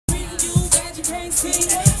see.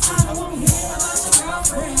 I don't wanna hear about your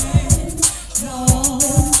girlfriend. No,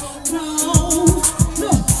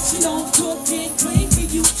 look, she don't cook and clean for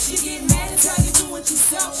you. She get mad and tell you do it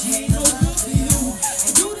yourself. She ain't no good for you.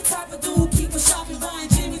 And you the type of dude keep her shopping, buying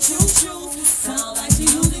Jimmy Choo shoes. Sound like she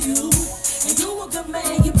using you. And you a good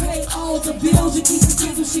man, you pay all the bills. You keep the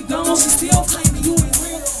kids when she gone, she still claiming you ain't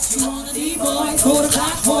real. She wanna D-boy, go to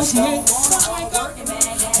black boy, she ain't like working, man.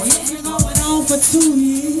 Well, it's been going on for 2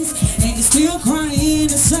 years, and you're still crying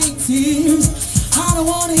the same tears. I don't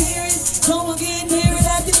wanna hear it, don't get near it.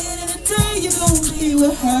 At the end of the day, you're gonna be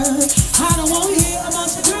with her. I don't wanna hear about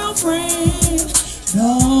your girlfriend.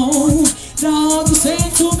 No, you're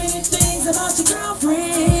saying too many things about your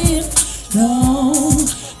girlfriend. No,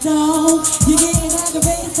 you're getting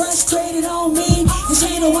aggravated, frustrated on me. And she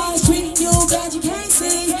ain't the one that's treating you bad, you can't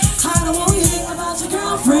see. I don't wanna hear about your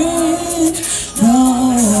girlfriend.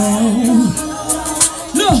 No.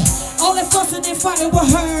 Look, all that fussing and fighting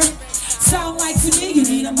with her sound like to me you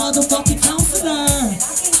need a motherfucking counselor.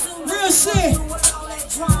 Real shit.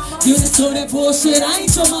 You just told that bullshit, I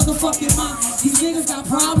ain't your motherfucking mom. These niggas got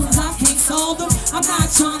problems, I can't solve them. I'm not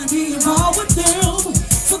trying to be involved with them.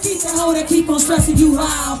 So keep that hoe that keep on stressing you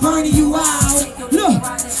out, burning you out. Look,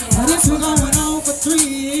 but this been going on for 3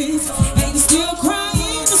 years, and you still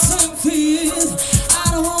crying the same tears.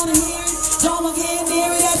 I don't wanna hear it, don't wanna get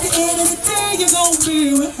near it. At the end of the day, you're gonna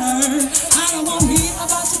be with her. I don't wanna hear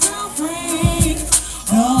about your girlfriend.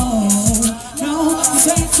 No, you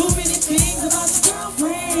say too many things about your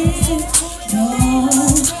girlfriend.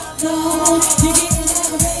 No, you're getting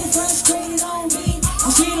aggravated, frustrated on me.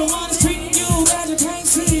 And she the one that's treating you bad, you can't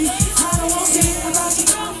see. I don't want to hear about your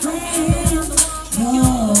girlfriend. No.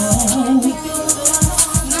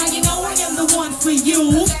 Now you know I am the one for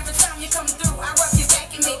you. Every time you come through, I rub your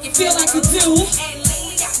back and make you Feel like you do. And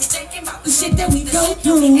lately got me thinking about The shit that we go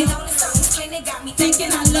through. and all the stuff that's clean, it got me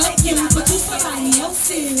Thinking I love you, but you somebody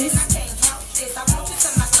else's. I can't help this. I want you to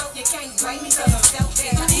myself, you can't blame me 'cause I'm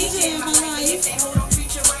selfish. I need you in my life. If they hold on,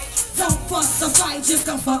 treat you right. Don't fuss or fight, just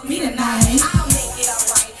come fuck me tonight. I'll make it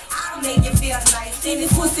alright. I'll make you feel nice. And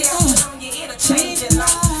this pussy I put on you, it'll change your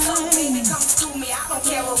life.